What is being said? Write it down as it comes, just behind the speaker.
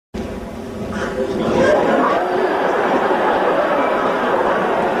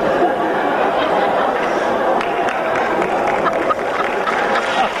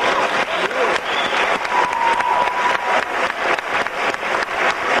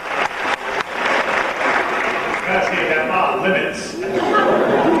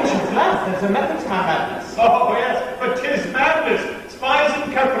There's a method to my madness. Oh, yes, but 'tis madness. Spies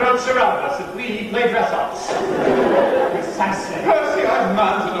and cutthroats surround us, and we play dress-ups. Precisely. Percy, I'm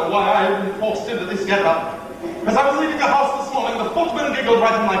mad to know why I've been forced into this get-up. As I was leaving the house this morning, the footman giggled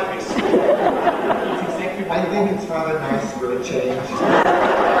right in my face. That's exactly why I think it's rather nice for a change.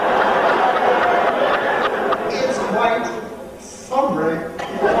 It's quite sombre.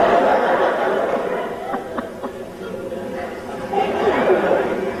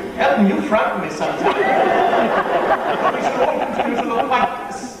 Elton, you frighten me sometimes. We should all continue to look like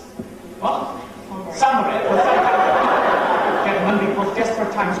this. What? Summary. Gentlemen, because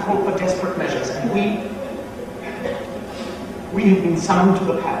desperate times call for desperate measures, and we have been summoned to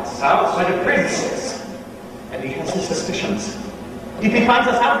the palace by the princess, and he has his suspicions. If he finds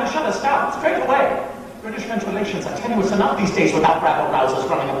us out, he'll shut us down straight away. British French relations are tenuous enough these days without rabble-rousers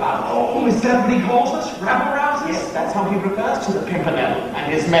running about. Oh, is that what he calls us? Rabble-rousers? Yes, that's how he refers to the Pimpernel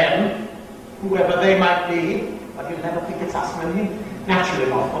and his men, whoever they might be. But he'll never think it's us when he, naturally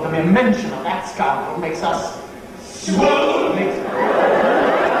not, for the mere mention of that scoundrel makes us swoon.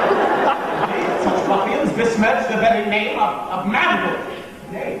 Such ruffians besmirch the very name of manhood.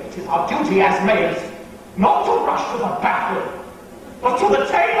 Nay, it is our duty as males not to rush to the battle, but to the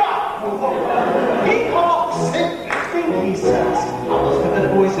chamber. Peacocks, think he says. Others with their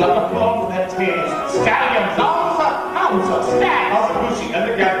boys love to flaunt their tails. Stallions, hounds, stags. Of the Lucy and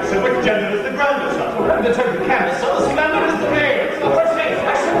the Gambus, and which gender is the grandest of them? And the turkey canvas, so the slender is the male. The first thing,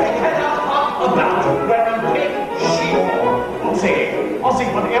 I simply cannot talk about where I'm taking sheep. Ozzy,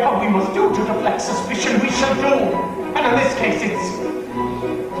 whatever we must do to deflect suspicion, we shall do. And in this case,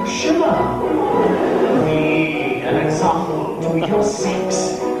 it's shimmer. Be an example to your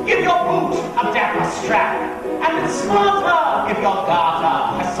sex. Give your boot a dapper strap, and it's smarter if your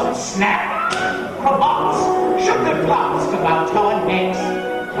garter has some snap. Cravats should be clasped about our necks,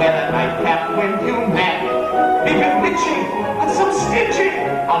 where they might have when you met. Be bewitching and some stitching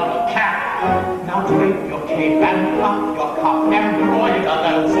on your cap. Now drape your cape and up your cuff, embroider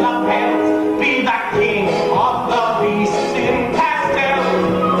those lapels. Be the king of the beasts in pastel.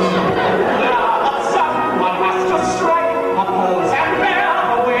 Now that someone has to strike a pose and bear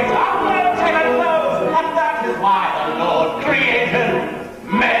the weight of their tailor clothes, and that is why the Lord created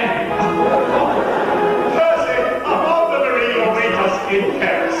men. Percy, above the marine await us in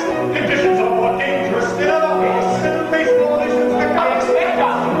Paris. Conditions are more dangerous still. And face more nations to come. Expect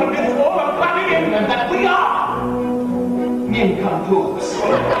us to convince all of bloody England that we are nincompoops.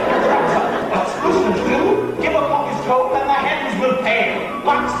 What's Roosters do? Give a cock his coat, and the hens will pay.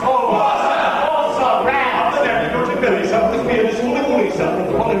 Bucks for also rams. Then you go to Billy, something beer is woolly something.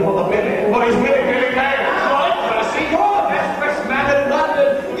 Calling for the Billy. What is Willy Billy Kane? Right, Percy, you're the best dressed man in London.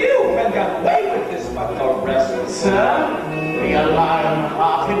 You can get away with this, but the rest of Sir, be a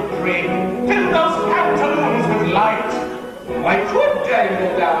lion-hearted prig. Fill those pantaloons with light. I could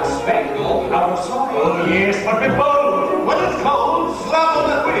dangle down a spangle out of sight. Oh yes, but be bold. When it's cold, slap on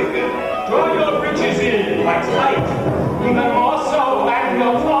the wig. Draw your breeches in quite tight. Even more so than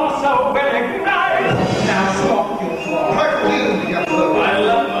your torso will ignite. Now stop your claw. I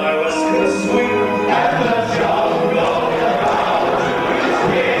love my whiskers swing And the jungle about is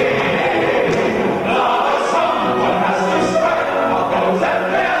big. Now someone has to strike a pose and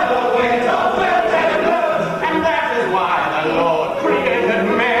bear the weight of their tenders. And that is why the Lord created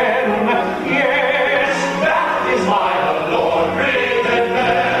men. Yes, that is why the Lord created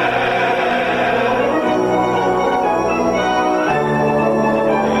men.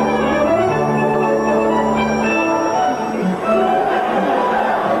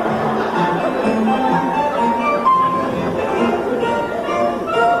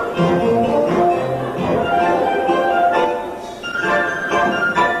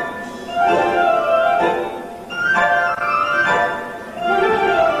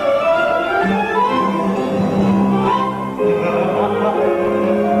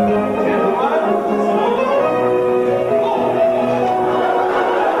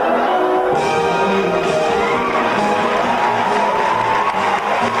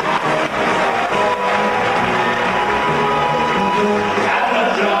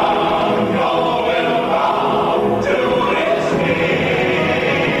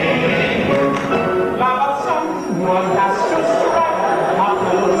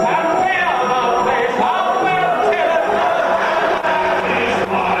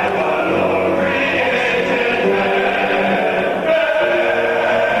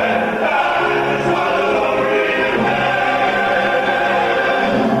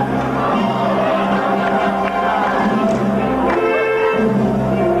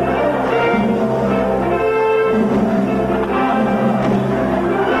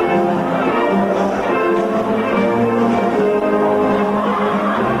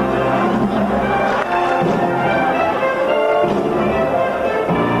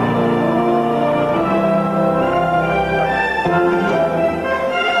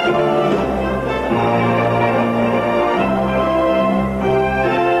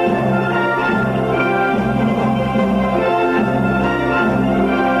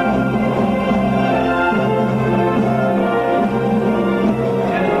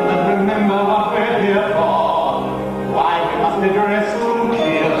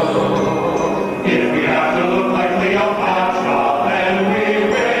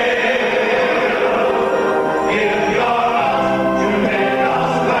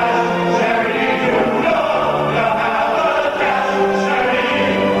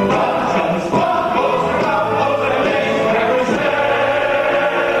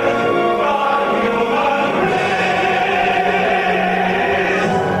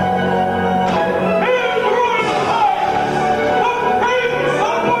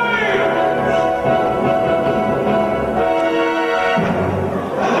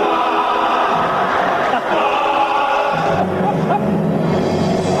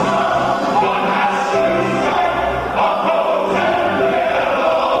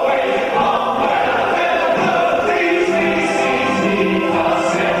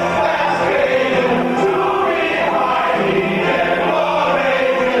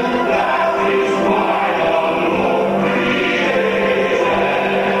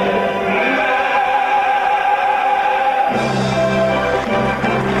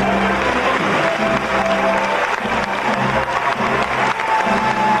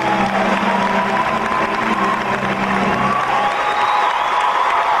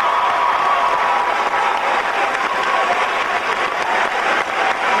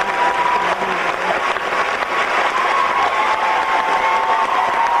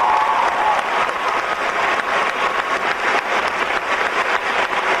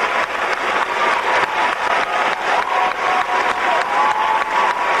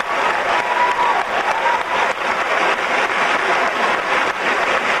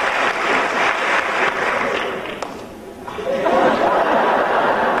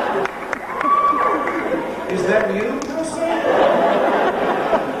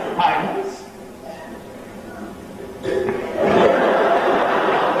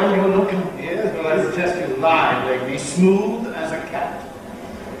 smooth